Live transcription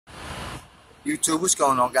YouTube, what's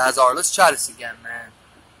going on, guys? Alright, let's try this again, man.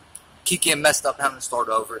 Keep getting messed up, having to start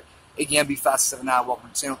over. Again, be fast 79. Welcome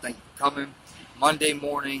to the channel. Thank you for coming. Monday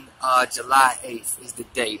morning, July 8th is the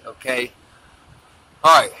date, okay?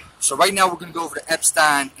 Alright, so right now we're going to go over the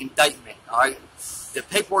Epstein indictment, alright? The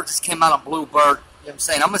paperwork just came out on Bloomberg. You know what I'm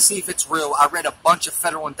saying? I'm going to see if it's real. I read a bunch of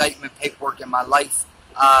federal indictment paperwork in my life.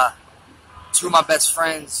 Two of my best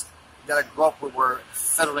friends that I grew up with were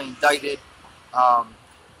federally indicted.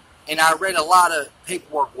 And I read a lot of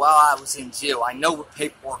paperwork while I was in jail. I know what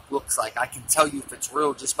paperwork looks like. I can tell you if it's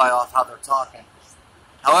real just by off how they're talking.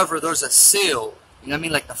 However, there's a seal. You know what I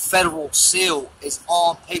mean? Like the federal seal is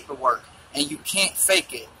on paperwork, and you can't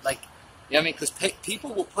fake it. Like, you know what I mean? Because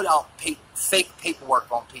people will put out fake paperwork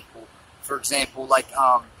on people. For example, like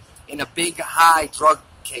in a big high drug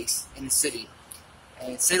case in the city.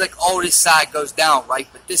 And say like, oh, this side goes down, right?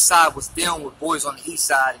 But this side was dealing with boys on the east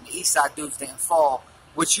side, and the east side dudes didn't fall.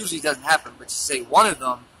 Which usually doesn't happen, but you say one of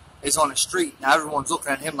them is on the street. Now everyone's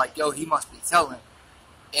looking at him like, yo, he must be telling.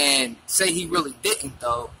 And say he really didn't,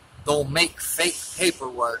 though, they'll make fake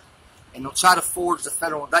paperwork. And they'll try to forge the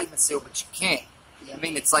federal indictment seal, but you can't. You know what I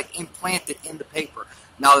mean? It's like implanted in the paper.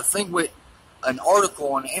 Now the thing with an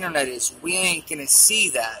article on the internet is we ain't going to see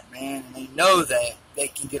that, man. And they know that they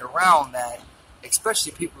can get around that,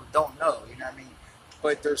 especially people who don't know, you know what I mean?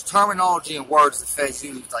 But there's terminology and words the feds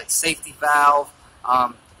use, like safety valve.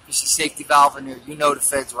 You see safety valve in there, you know the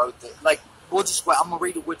feds wrote that. Like, we'll just wait. I'm going to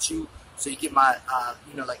read it with you so you get my,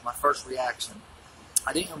 you know, like my first reaction.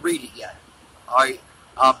 I didn't read it yet. Alright?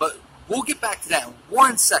 But we'll get back to that in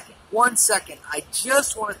 1 second. 1 second. I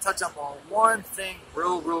just want to touch up on one thing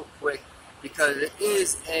real quick because it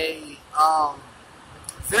is a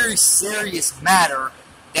very serious matter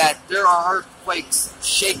that there are earthquakes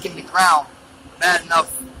shaking the ground. Bad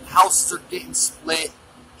enough, houses are getting split.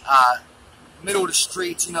 Middle of the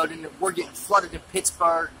streets, you know, then we're getting flooded in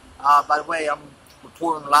Pittsburgh. By the way, I'm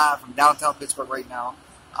reporting live from downtown Pittsburgh right now.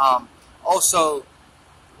 Also,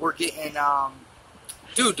 we're getting,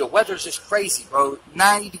 dude, the weather's just crazy, bro.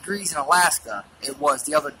 90 degrees in Alaska, it was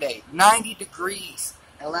the other day. 90 degrees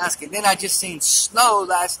in Alaska. And then I just seen snow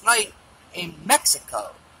last night in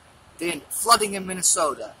Mexico. Then flooding in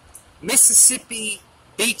Minnesota. Mississippi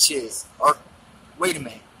beaches are, wait a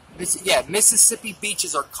minute. Yeah, Mississippi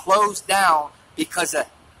beaches are closed down because a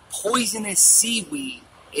poisonous seaweed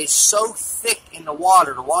is so thick in the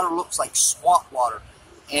water. The water looks like swamp water.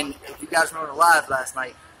 And if you guys remember the live last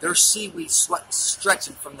night, there's seaweed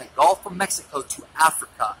stretching from the Gulf of Mexico to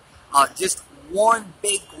Africa. Just one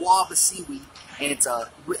big glob of seaweed, and it's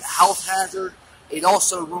a health hazard. It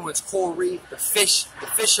also ruins coral reef. The fish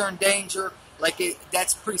are in danger. Like,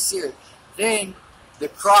 that's pretty serious. Then the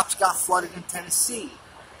crops got flooded in Tennessee.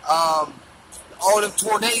 All them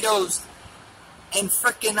tornadoes in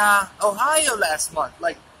frickin' Ohio last month.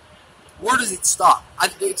 Like, where does it stop?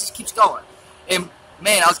 It just keeps going. And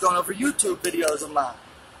man, I was going over YouTube videos of mine.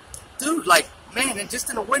 Dude, like, man, and just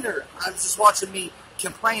in the winter, I was just watching me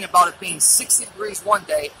complain about it being 60 degrees one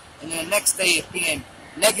day, and then the next day it being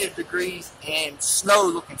negative degrees and snow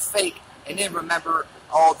looking fake. And then remember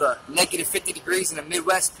all the negative 50 degrees in the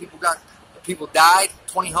Midwest. People died.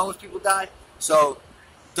 20 homeless people died. So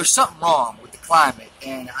there's something wrong with the climate,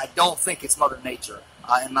 and I don't think it's Mother Nature,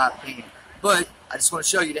 in my opinion. But I just want to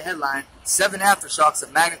show you the headline: 7 aftershocks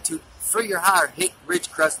of magnitude 3 or higher hit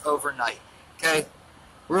Ridgecrest overnight. Okay,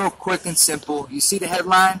 real quick and simple. You see the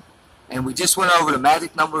headline, and we just went over the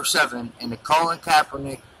magic number 7 in the Colin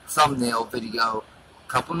Kaepernick thumbnail video a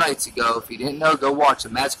couple nights ago. If you didn't know, go watch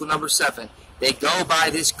it. Magical number 7. They go by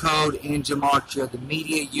this code in Gematria. The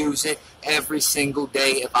media use it every single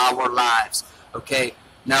day of our lives. Okay.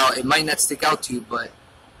 Now, it might not stick out to you, but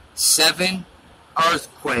 7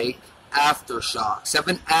 earthquake aftershocks,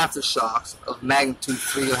 7 aftershocks of magnitude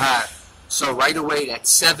 3 or higher. So right away,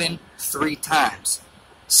 that's 7 3 times.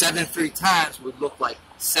 7 3 times would look like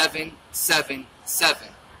 7 7 7.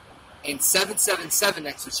 And 7 7 7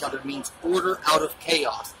 next to each other means order out of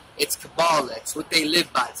chaos. It's Kabbalah. It's what they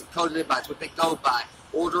live by. It's a code they live by. It's what they go by.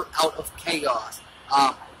 Order out of chaos.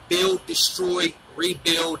 Build, destroy,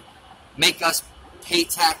 rebuild, make us pay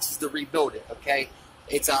taxes to rebuild it, okay?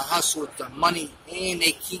 It's a hustle with their money, and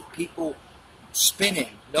they keep people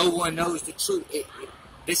spinning. No one knows the truth.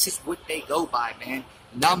 This is what they go by, man.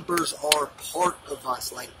 Numbers are part of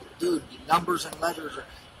us. Like, dude, numbers and letters,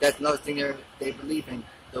 that's another thing they believe in.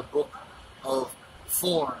 The book of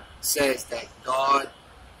form says that God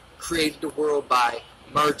created the world by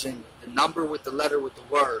merging the number with the letter with the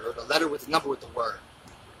word, or the letter with the number with the word.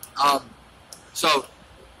 So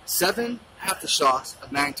 7 aftershocks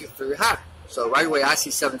of magnitude 3 or higher. So right away I see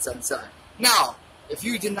 777. Now, If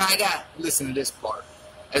you deny that, listen to this part.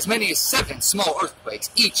 As many as 7 small earthquakes,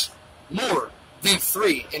 each more than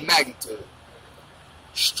 3 in magnitude,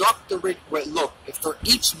 struck the ridge. Wait, look, if they're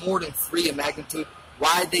each more than 3 in magnitude,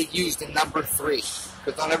 why they use the number 3?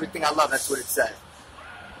 Because on Everything I Love, that's what it says.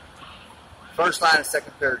 First line of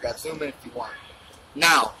second paragraph. Zoom in if you want.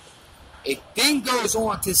 Now, it then goes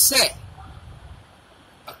on to say,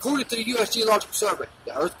 according to the U.S. Geological Survey,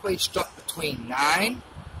 the earthquake struck between 9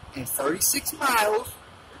 and 36 miles.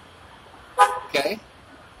 Okay?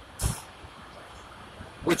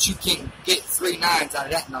 Which you can get 3 9s out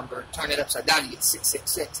of that number, turn it upside down, you get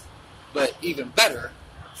 666. But even better,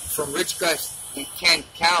 from Ridgecrest in Kent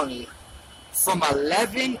County, from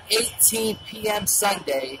 11:18 p.m.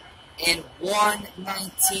 Sunday and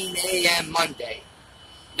 1:19 a.m. Monday.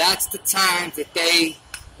 That's the time that they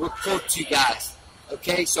report to you guys.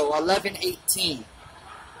 Okay, so 11:18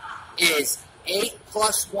 is 8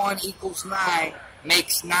 plus 1 equals 9,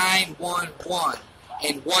 makes 911.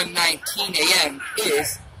 And 1:19 a.m.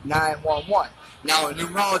 is 911. Now, in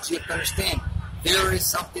numerology, you have to understand, there is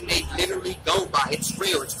something they literally go by. It's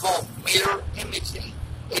real. It's called mirror imaging.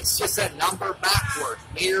 It's just a number backwards.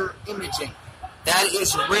 Mirror imaging. That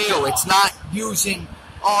is real. It's not using,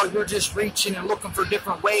 oh, you're just reaching and looking for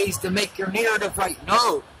different ways to make your narrative right.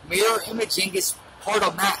 No. Mirror imaging is part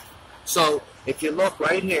of math. So, if you look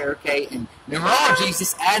right here, okay, and numerology is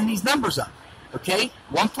just adding these numbers up. Okay,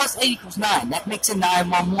 1 plus 8 equals 9. That makes it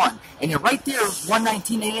 911. And then right there,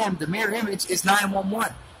 1:19 a.m., the mirror image is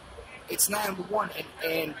 911. It's 911.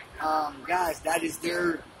 And guys, that's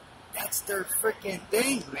their freaking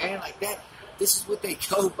thing, man. Like that, this is what they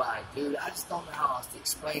go by, dude. I just don't know how else to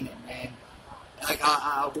explain it, man. Like,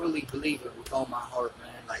 I really believe it with all my heart,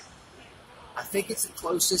 man. Like, I think it's the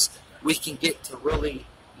closest we can get to really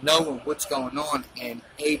knowing what's going on and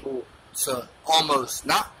able to almost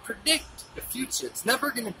not predict the future. It's never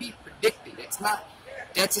going to be predicted.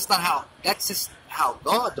 That's just how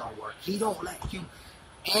God don't work. He don't let you,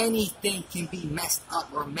 anything can be messed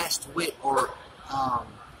up or messed with or,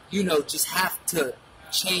 just have to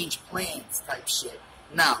change plans type shit.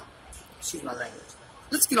 Now, excuse my language.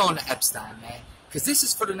 Let's get on to Epstein, man. Because this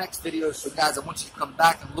is for the next video. So, guys, I want you to come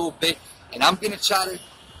back in a little bit. And I'm going to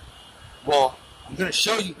I'm going to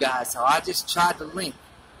show you guys how I just tried to link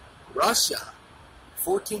Russia,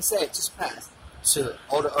 14 states just passed, to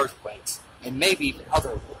all the earthquakes and maybe even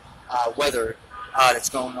other weather that's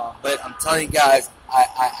going on. But I'm telling you guys,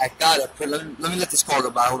 I gotta put. Let me let this call go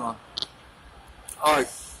by. Hold on. All right,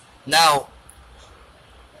 now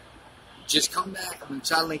just come back. I'm gonna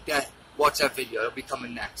try to link that. Watch that video. It'll be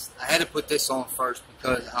coming next. I had to put this on first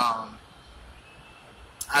because I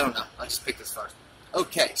don't know. I just picked this first.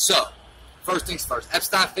 Okay, so first things first.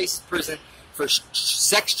 Epstein faces prison for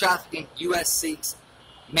sex trafficking, U.S. seeks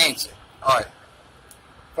mansion. Alright.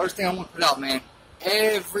 First thing I want to put out, man.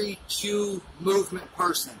 Every Q movement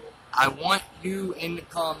person, I want you in the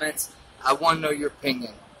comments. I want to know your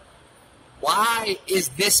opinion. Why is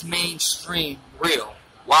this mainstream real?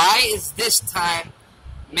 Why is this time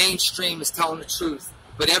mainstream is telling the truth,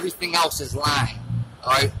 but everything else is lying?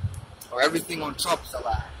 Alright? Or everything on Trump is a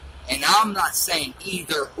lie. And I'm not saying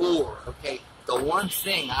either or, okay? The one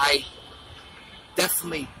thing I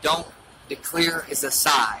definitely don't declare is a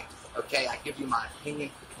side. Okay, I give you my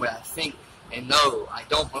opinion, what I think, and no, I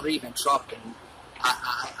don't believe in Trump, and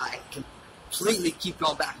I completely keep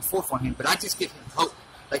going back and forth on him, but I just give him hope.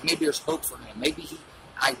 Like, maybe there's hope for him. Maybe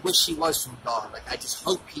I wish he was from God. Like, I just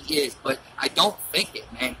hope he is, but I don't think it,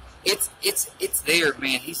 man. It's there,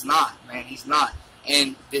 man. He's not, man. He's not.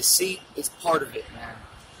 And deceit is part of it, man.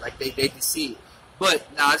 Like, they deceive. But,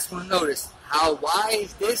 now, I just want to notice, why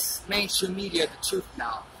is this mainstream media the truth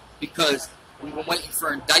now? Because we've been waiting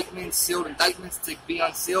for indictments, sealed indictments to be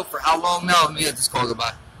unsealed for how long now? Let me let this call go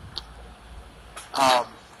by.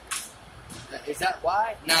 Is that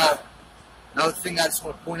why? Now, another thing I just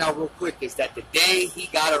want to point out real quick is that the day he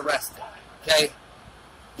got arrested, okay?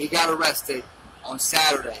 He got arrested on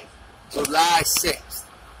Saturday, July 6th.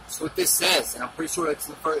 That's what this says, and I'm pretty sure that's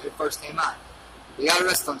it first came out. He got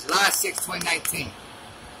arrested on July 6, 2019.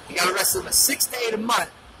 He got arrested on the 6th day of the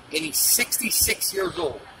month, and he's 66 years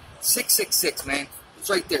old. 666, man. It's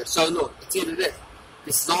right there. So, look, it's either this.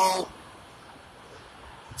 This is all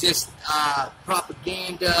just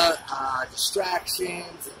propaganda,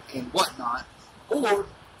 distractions, and whatnot. Or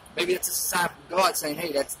maybe it's a sign from God saying,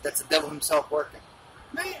 hey, that's the devil himself working.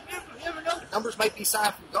 Man, you never know. The numbers might be a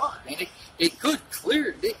sign from God, man. It could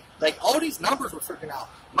clear it. Like, all these numbers we're freaking out.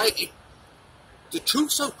 The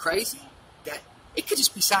truth's so crazy that it could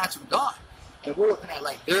just be signs from God. And we're looking at,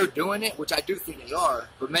 like, they're doing it, which I do think they are.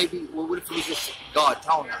 But maybe, well, what if it was just God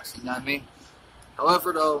telling us? You know what I mean?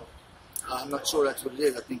 However, though, I'm not sure that's what it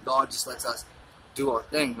is. I think God just lets us do our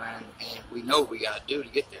thing, man, and we know what we gotta do to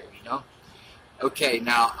get there, you know? Okay,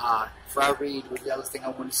 now, before I read, the other thing I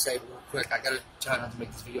want to say real quick, I gotta try not to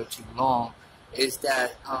make this video too long, is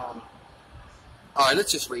that, alright,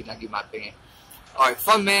 let's just read and I'll give my opinion. Alright,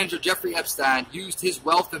 fund manager Jeffrey Epstein used his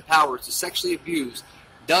wealth and power to sexually abuse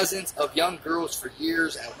dozens of young girls for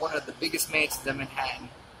years at one of the biggest mansions in Manhattan,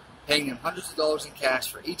 paying them hundreds of dollars in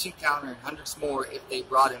cash for each encounter and hundreds more if they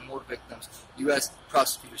brought in more victims, U.S.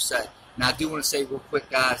 prosecutors said. Now, I do want to say real quick,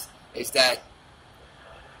 guys, is that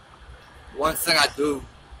one thing I do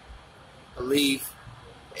believe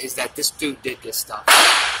is that this dude did this stuff.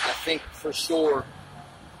 I think for sure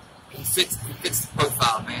he fits the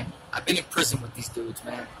profile, man. I've been in prison with these dudes,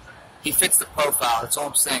 man. He fits the profile. That's all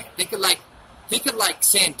I'm saying. Think of like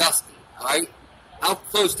Sandusky, all right? How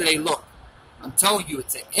close do they look? I'm telling you,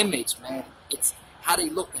 it's an image, man. It's how they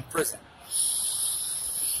look in prison.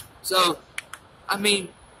 So, I mean,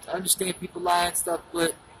 I understand people lie and stuff,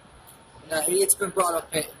 but it's been brought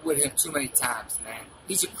up with him too many times, man.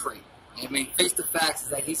 He's a creep. I mean, face the facts is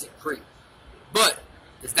that he's a creep. But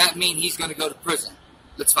does that mean he's going to go to prison?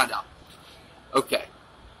 Let's find out. Okay.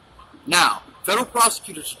 Now, federal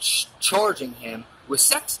prosecutors are charging him with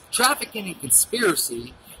sex trafficking and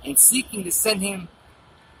conspiracy and seeking to send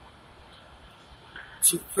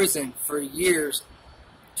to prison for years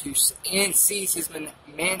and seize his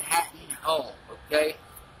Manhattan home. Okay.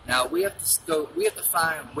 Now we have to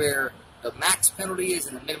find where the max penalty is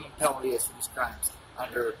and the minimum penalty is for these crimes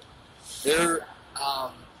under their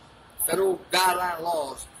federal guideline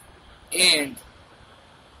laws, and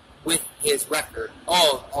with his record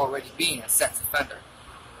of already being a sex offender.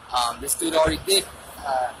 This dude already did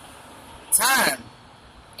time,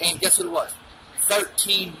 and guess what it was?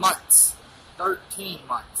 13 months. 13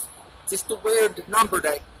 months. Just a weird number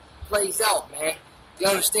that plays out, man. You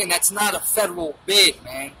understand, that's not a federal bid,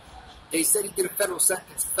 man. They said he did a federal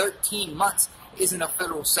sentence. 13 months isn't a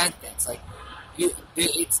federal sentence. Like,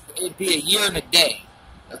 it'd be a year and a day.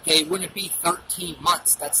 Okay, it wouldn't be 13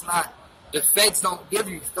 months. That's not, the feds don't give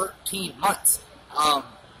you 13 months. I'm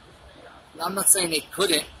not saying they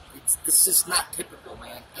couldn't. It's just not typical,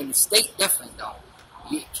 man. And the state definitely don't.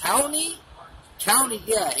 County,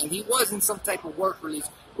 yeah. And he was in some type of work release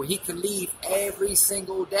where he could leave every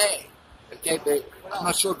single day. Okay, but I'm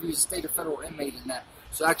not sure if he was a state or federal inmate in that.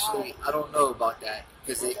 So actually, I don't know about that,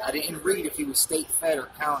 because I didn't read if he was state, fed, or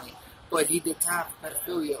county. But he did time for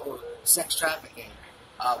pedophilia or sex trafficking.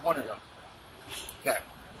 One of them.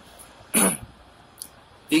 Okay.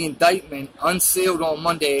 The indictment unsealed on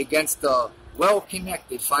Monday against the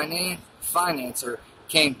well-connected financer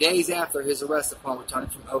came days after his arrest upon returning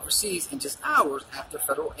from overseas and just hours after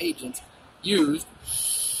federal agents used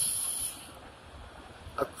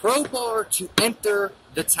a crowbar to enter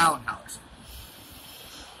the townhouse.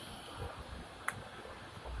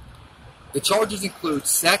 The charges include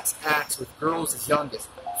sex acts with girls as young as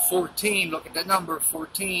 14. Look at that number,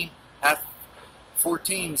 14.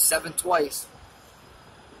 14, 7 twice.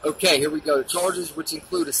 Okay, here we go. The charges, which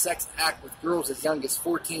include a sex act with girls as young as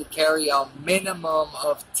 14, carry a minimum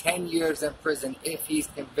of 10 years in prison if he's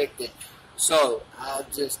convicted. So, I'll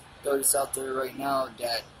just throw this out there right now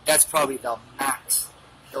that that's probably the max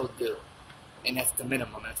he'll do. And that's the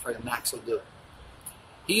minimum. That's probably the max he'll do.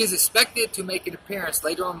 He is expected to make an appearance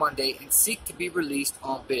later on Monday and seek to be released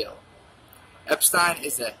on bail. Epstein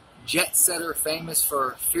is a jet-setter famous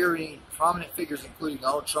for ferrying prominent figures including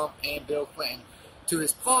Donald Trump and Bill Clinton to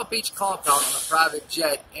his Palm Beach compound on a private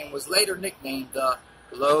jet, and was later nicknamed the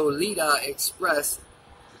Lolita Express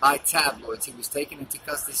by tabloids. He was taken into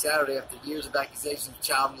custody Saturday after years of accusations of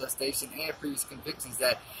child molestation and previous convictions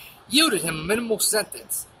that yielded him a minimal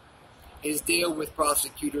sentence. His deal with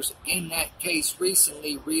prosecutors in that case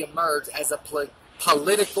recently reemerged as a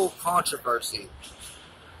political controversy.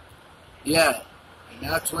 Yeah, and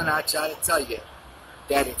that's when I try to tell you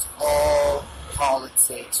that it's all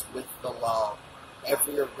politics with the law.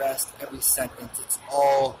 Every arrest, every sentence, it's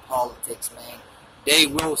all politics, man. They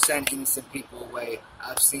will send innocent people away.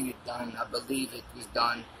 I've seen it done. I believe it was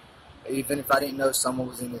done. Even if I didn't know someone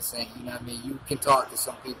was innocent, you know what I mean? You can talk to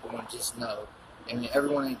some people and just know. I mean,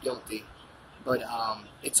 everyone ain't guilty. But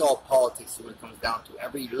it's all politics when it comes down to.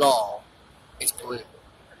 Every law is political.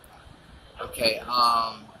 Okay,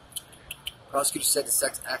 prosecutor said the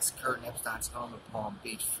sex acts occurred in Epstein's home in Palm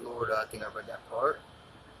Beach, Florida. I think I read that part.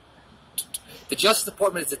 The Justice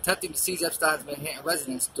Department is attempting to seize Epstein's Manhattan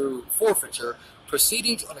residence through forfeiture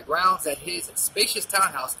proceedings on the grounds that his spacious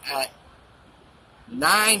townhouse at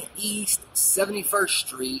 9 East 71st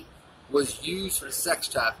Street was used for the sex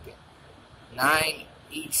trafficking. 9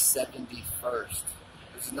 East 71st.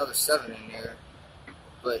 There's another 7 in there,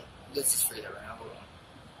 but let's just figure that right now. Hold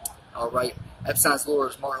on. Alright, Epstein's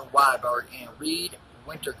lawyers Martin Weiberg and Reed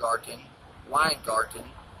Weingarten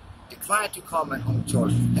declined to comment on the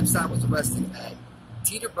charges. Epstein was arrested at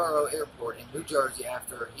Teterboro Airport in New Jersey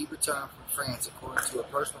after he returned from France, according to a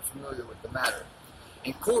person familiar with the matter.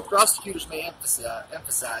 In court, prosecutors may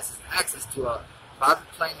emphasize his access to a private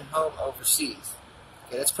plane and home overseas.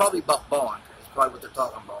 Okay, that's probably about bond. That's probably what they're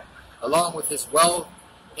talking about. Along with his wealth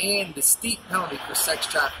and the steep penalty for sex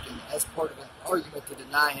trafficking as part of an argument to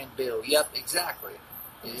deny him bail. Yep, exactly.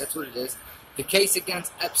 Yeah, that's what it is. The case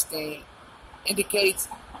against Epstein indicates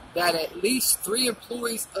that at least 3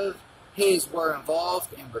 employees of his were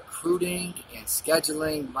involved in recruiting and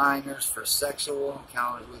scheduling minors for sexual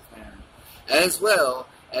encounters with him, as well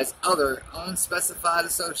as other unspecified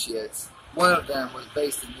associates. One of them was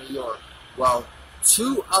based in New York, while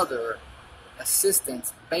 2 other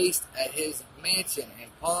assistants based at his mansion in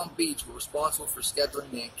Palm Beach were responsible for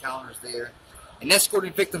scheduling the encounters there and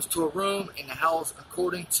escorting victims to a room in the house,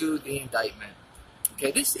 according to the indictment.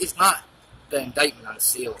 Okay, this is not the indictment on the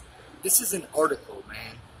seal. This is an article,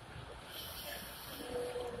 man.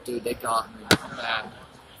 Dude, they got me, man.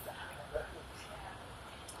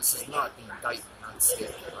 This is not the indictment on the seal,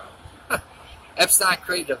 bro. Epstein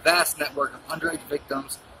created a vast network of underage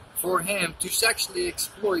victims for him to sexually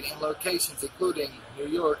exploit in locations including New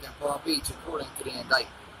York and Palm Beach, according to the indictment.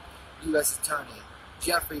 U.S. Attorney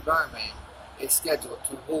Jeffrey Berman is scheduled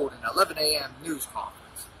to hold an 11 a.m. news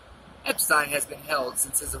conference. Epstein has been held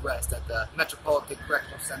since his arrest at the Metropolitan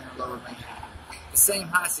Correctional Center in Lower Manhattan, the same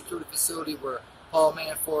high-security facility where Paul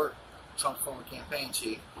Manafort, Trump's former campaign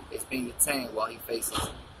chief, is being detained while he faces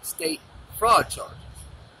state fraud charges.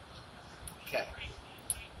 Okay.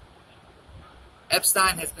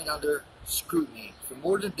 Epstein has been under scrutiny for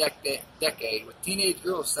more than a decade, with teenage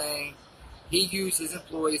girls saying he used his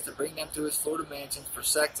employees to bring them to his Florida mansions for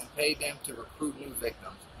sex and paid them to recruit new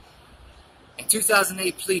victims. In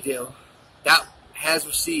 2008 plea deal that has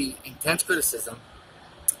received intense criticism,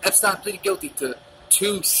 Epstein pleaded guilty to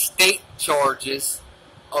 2 state charges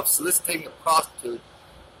of soliciting a prostitute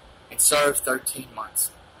and served 13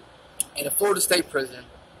 months in a Florida state prison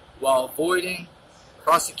while avoiding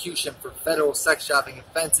prosecution for federal sex trafficking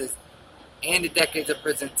offenses and the decades of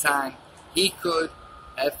prison time he could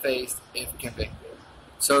have faced if convicted.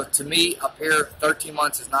 So to me, up here, 13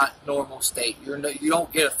 months is not normal state. You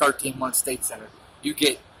don't get a 13-month state sentence. You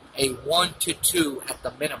get a 1 to 2 at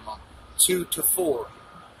the minimum, 2 to 4,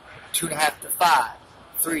 2.5 to 5,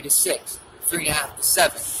 3 to 6, 3.5 to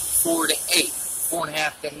 7, 4 to 8,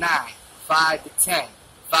 4.5 to 9, 5 to 10,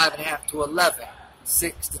 5.5 to 11,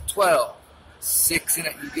 6 to 12, 6 in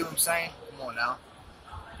it. You get what I'm saying? Come on now.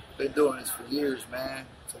 Been doing this for years, man.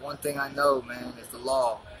 So one thing I know, man, is the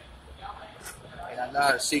law. And I know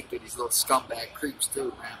how to seek through these little scumbag creeps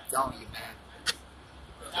too, man. I'm telling you, man.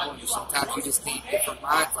 I'm telling you, sometimes you just need different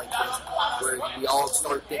minds like this, where we all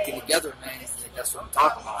start thinking together, man. That's what I'm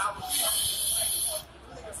talking about.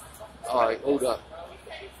 Alright, hold up.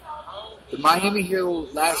 The Miami Hero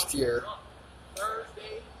last year,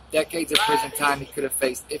 decades of prison time he could have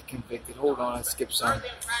faced if convicted. Hold on, I skipped some.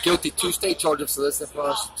 Guilty 2 state charges of soliciting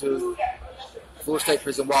prostitute, Florida State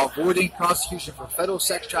Prison, while avoiding prosecution for federal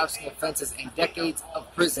sex trafficking offenses and decades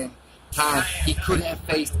of prison time he could have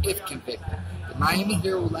faced if convicted. The Miami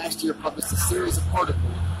Hero last year published a series of articles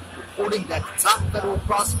reporting that the top federal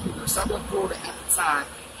prosecutor of Southern Florida at the time,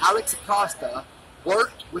 Alex Acosta,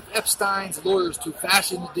 worked with Epstein's lawyers to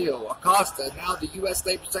fashion the deal. Acosta, now the U.S.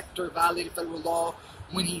 Labor Secretary, violated federal law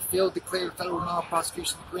when he failed to clear a federal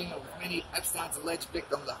non-prosecution agreement with many of Epstein's alleged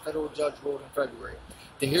victims, a federal judge ruled in February.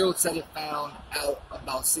 The Herald said it found out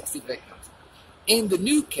about 60 victims. In the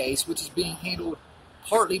new case, which is being handled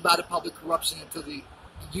partly by the Public Corruption until the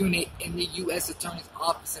unit in the U.S. Attorney's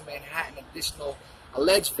Office in Manhattan, additional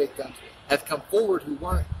alleged victims have come forward who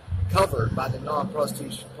weren't covered by the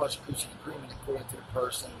non-prosecution agreement, according to the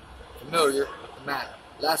person familiar with the matter.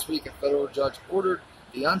 Last week, a federal judge ordered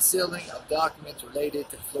the unsealing of documents related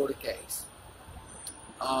to the Florida case.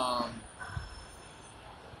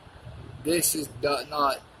 This is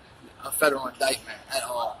not a federal indictment at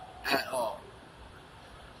all. At all.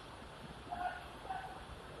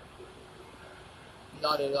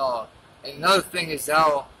 Not at all. And another thing is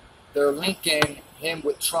how they're linking him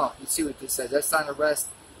with Trump. You see what this says. Epstein arrest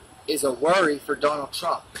is a worry for Donald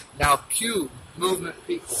Trump. Now, Q movement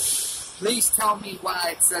people, please tell me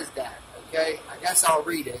why it says that. Okay? I guess I'll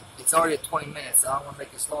read it. It's already at 20 minutes. So I don't want to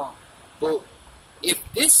make this long. But if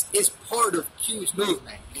this is part of Q's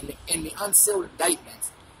movement in the unsealed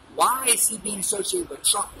indictments, why is he being associated with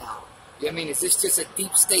Trump now? You know what I mean? Is this just a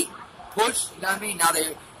deep state push? You know what I mean? Now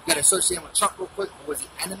they're going to associate him with Trump real quick. Was he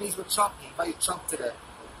enemies with Trump? He invited Trump to the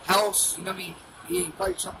house. You know what I mean? He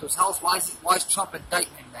invited Trump to his house. Why is Trump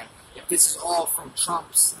indicting him then? If this is all from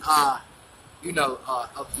Trump's, of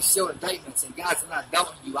these sealed indictments. And guys, I'm not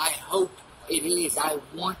telling you, I hope it is. I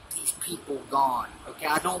want these people gone. Okay?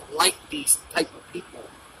 I don't like these type of people.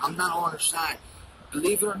 I'm not on their side.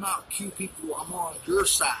 Believe it or not, Q people, I'm on your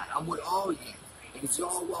side. I'm with all you. Because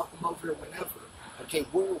y'all welcome over here whenever. Okay,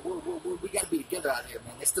 we got to be together out here,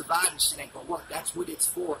 man. This dividing shit ain't going to work. That's what it's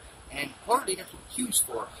for. And partly that's what Q's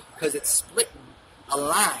for. Because it's splitting a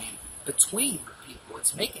line between the people.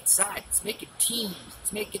 It's making sides. It's making teams.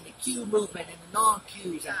 It's making the Q movement and the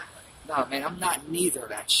non-Qs. No, man, I'm not neither of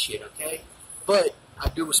that shit, okay? But I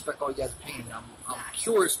do respect all you guys' opinion. I'm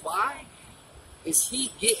curious why is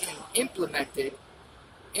he getting implicated,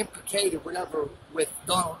 whatever, with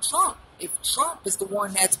Donald Trump? If Trump is the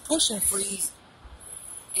one that's pushing for these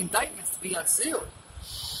indictments to be unsealed.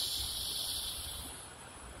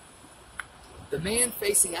 The man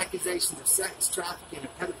facing accusations of sex trafficking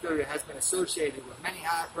and pedophilia has been associated with many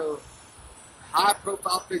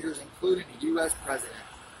high-profile figures, including the U.S. president.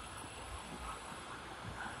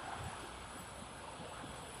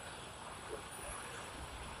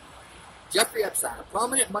 Jeffrey Epstein, a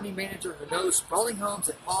prominent money manager who knows sprawling homes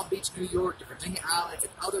in Palm Beach, New York, the Virginia Islands,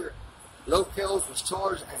 and other locales, was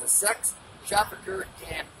charged as a sex trafficker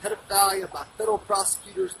and pedophilia by federal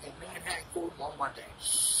prosecutors in Manhattan court on Monday.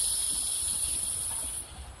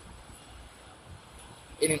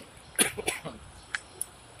 In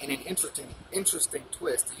an interesting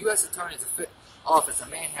twist, the U.S. Attorney's Office in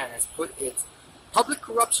Manhattan has put its public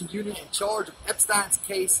corruption unit in charge of Epstein's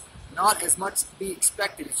case, not as much to be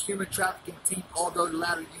expected as human trafficking team, although the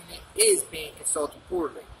latter unit is being consulted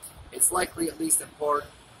poorly. It's likely, at least in part,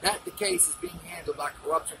 that the case is being handled by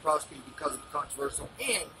corruption prosecutors because of the controversial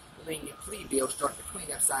and lenient plea deal struck between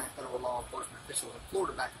Epstein and federal law enforcement officials in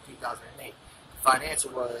Florida back in 2008.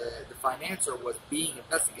 The financier was being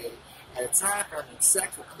investigated at a time for having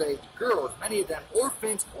sex with underage girls, many of them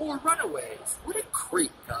orphans or runaways. What a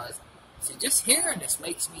creep, cuz. See, just hearing this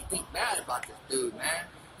makes me think bad about this dude, man.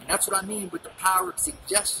 And that's what I mean with the power of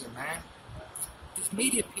suggestion, man. These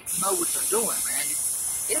media people know what they're doing, man.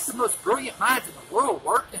 It's the most brilliant minds in the world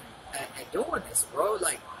working at doing this, bro.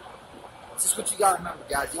 Like, this is what you gotta remember,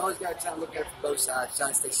 guys. You always gotta try to look at it from both sides. Try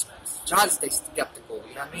to stay skeptical.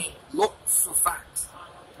 You know what I mean? Look for facts,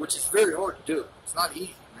 which is very hard to do. It's not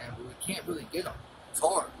easy, man. But we can't really get them. It's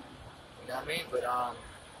hard. You know what I mean? But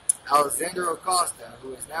Alexander Acosta,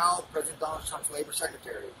 who is now President Donald Trump's labor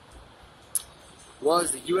secretary,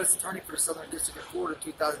 was the U.S. Attorney for the Southern District of Florida in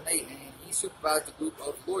 2008, and he supervised a group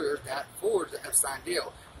of lawyers that forged the Epstein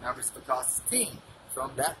deal. Members of Acosta's team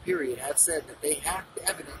from that period have said that they have the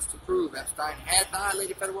evidence to prove Epstein had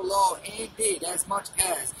violated federal law and did as much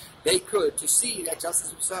as they could to see that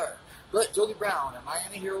justice was served. But Jolie Brown, a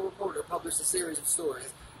Miami Herald reporter, published a series of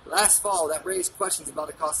stories last fall that raised questions about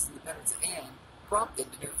Acosta's independence and prompted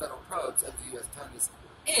the new federal probes of the U.S. Attorney's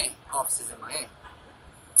and offices in Miami.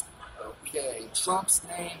 Okay, Trump's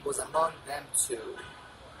name was among them too.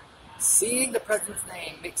 Seeing the president's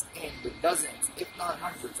name mixed in with dozens, if not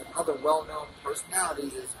hundreds, of other well-known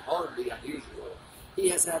personalities is hardly unusual. He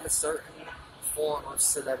has had a certain form of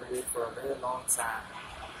celebrity for a very long time.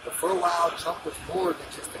 But for a while, Trump was more than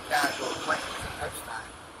just a casual acquaintance of Epstein.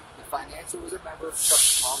 The financier was a member of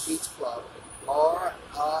Trump's Palm Beach Club,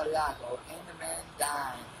 Mar-a-Lago, and the man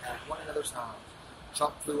dined at one another's homes.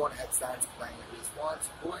 Trump flew on Epstein's plane at least once.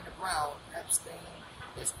 According to Brown, Epstein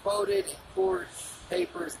is quoted in court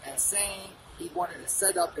papers as saying he wanted to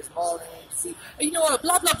set up his mauling agency. And you know what?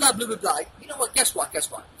 Blah, blah, blah, blah, blah, blah. You know what? Guess what?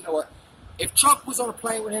 You know what? If Trump was on a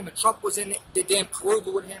plane with him and Trump was in the damn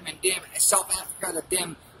Caribbean with him and damn South Africa, the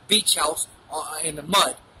damn beach house in the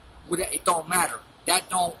mud, it don't matter. That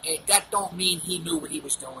don't mean he knew what he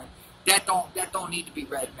was doing. That don't need to be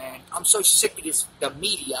read, man. I'm so sick of this, the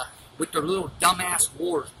media, with their little dumbass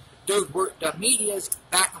wars. Dude, the media's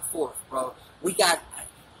back and forth, bro. We got,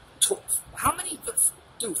 how many,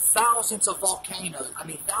 dude, thousands of volcanoes,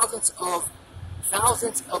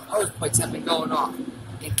 thousands of earthquakes have been going on.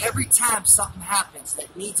 And every time something happens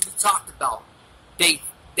that needs to be talked about, they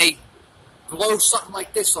blow something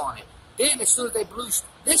like this on it. Then as soon as they blew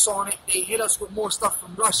this on it, they hit us with more stuff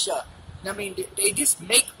from Russia. I mean, they just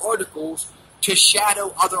make articles to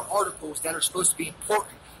shadow other articles that are supposed to be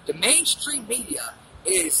important. The mainstream media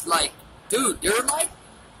is like, dude, they're like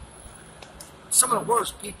some of the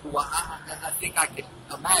worst people I think I can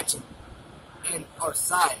imagine in our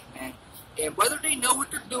society, man. And whether they know what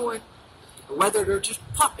they're doing, or whether they're just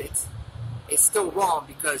puppets, it's still wrong,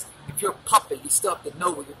 because if you're a puppet, you still have to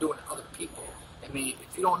know what you're doing to other people. I mean,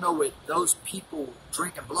 if you don't know what those people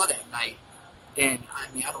drinking blood at night, then,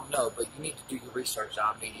 I mean, I don't know, but you need to do your research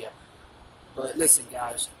on media. But listen,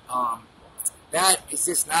 guys, that is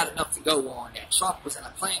just not enough to go on. That Trump was in a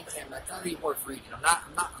plane with him. That's not even worth reading. I'm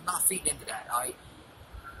not feeding into that. All right.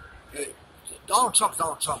 Donald Trump's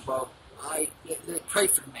Donald Trump, bro. All right. Pray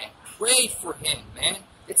for the man. Pray for him, man.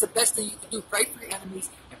 It's the best thing you can do. Pray for your enemies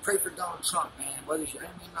and pray for Donald Trump, man. Whether it's your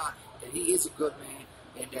enemy or not, that he is a good man,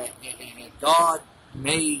 and that and God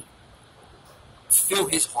may fill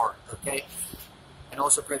his heart. Okay. And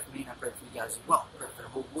also pray for me, and I pray for you guys as well. Pray for the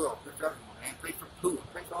whole world. Pray for everyone, man. Pray for Putin.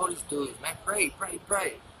 Pray for all these dudes, man. Pray. Pray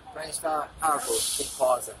is powerful. Big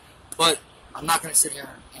cause. But I'm not going to sit here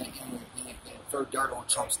and throw dirt on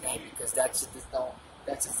Trump's name, because that's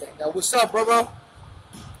just ain't. Now, what's up, bro?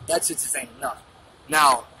 That shit just ain't enough.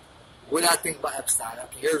 Now, what I think about Epstein,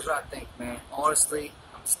 okay, here's what I think, man. Honestly,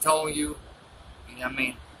 I'm just telling you, you know what I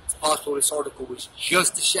mean? It's possible this article was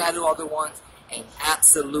just to shadow other ones, and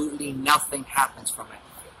absolutely nothing happens from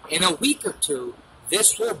it. In a week or two,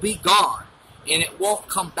 this will be gone, and it won't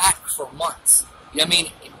come back for months. You know what I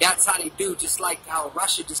mean? And that's how they do, just like how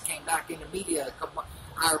Russia just came back in the media. A couple,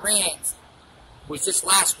 Iran's was just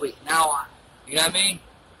last week. Now, you know what I mean?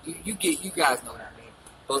 You guys know what I mean.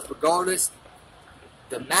 But regardless,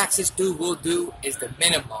 the max this dude will do is the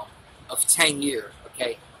minimum of 10 years,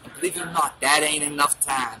 okay? And believe it or not, that ain't enough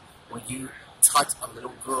time when you touch a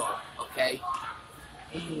little girl, okay?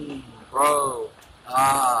 Bro.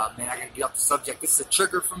 Man, I gotta get off the subject. This is a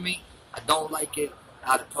trigger for me. I don't like it.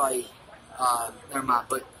 I'd probably, never mind.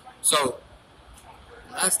 But, so,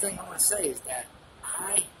 the last thing I want to say is that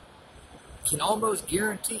I can almost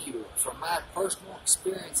guarantee you, from my personal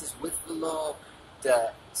experiences with the law,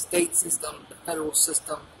 the state system, the federal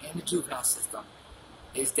system, and the juvenile system,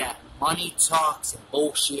 is that money talks and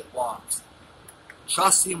bullshit walks.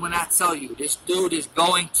 Trust me when I tell you, this dude is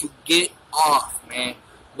going to get off, man.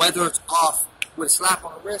 Whether it's off with a slap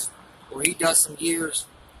on the wrist or he does some years,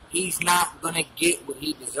 he's not going to get what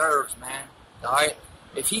he deserves, man. Alright?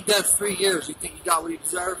 If he does 3 years, you think he got what he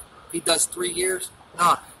deserved? If he does 3 years?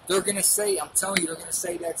 Nah. They're going to say, I'm telling you, they're going to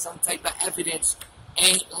say that some type of evidence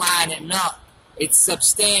ain't lining up. It's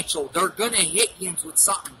substantial. They're going to hit you with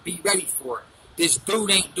something. Be ready for it. This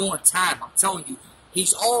dude ain't doing time. I'm telling you.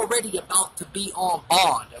 He's already about to be on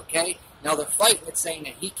bond, okay? Now, they're fighting it, saying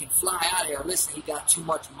that he can fly out of here. Listen, he got too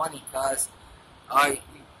much money, cuz. Alright,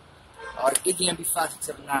 Iggy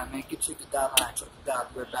MB5679, man. Get you the dial line.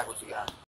 We're back with you guys.